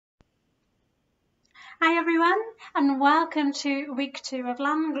Hi everyone, and welcome to week 2 of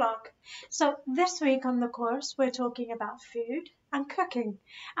Langblog. So this week on the course we're talking about food and cooking,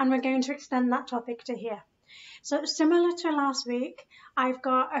 and we're going to extend that topic to here. So similar to last week, I've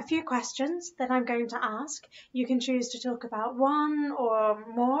got a few questions that I'm going to ask. You can choose to talk about one or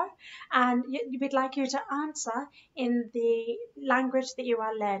more, and we'd like you to answer in the language that you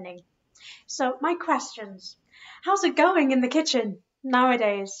are learning. So my questions. How's it going in the kitchen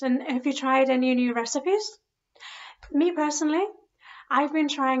nowadays? And have you tried any new recipes? Me personally, I've been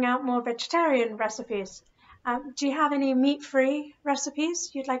trying out more vegetarian recipes. Do you have any meat-free recipes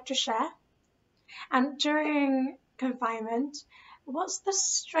you'd like to share? And during confinement, what's the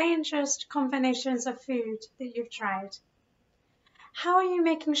strangest combinations of food that you've tried? How are you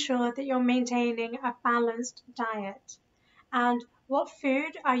making sure that you're maintaining a balanced diet? And what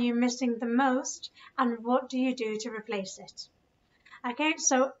food are you missing the most, and what do you do to replace it? Okay,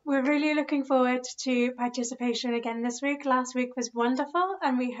 so we're really looking forward to participation again this week. Last week was wonderful,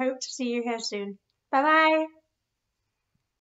 and we hope to see you here soon. Bye bye.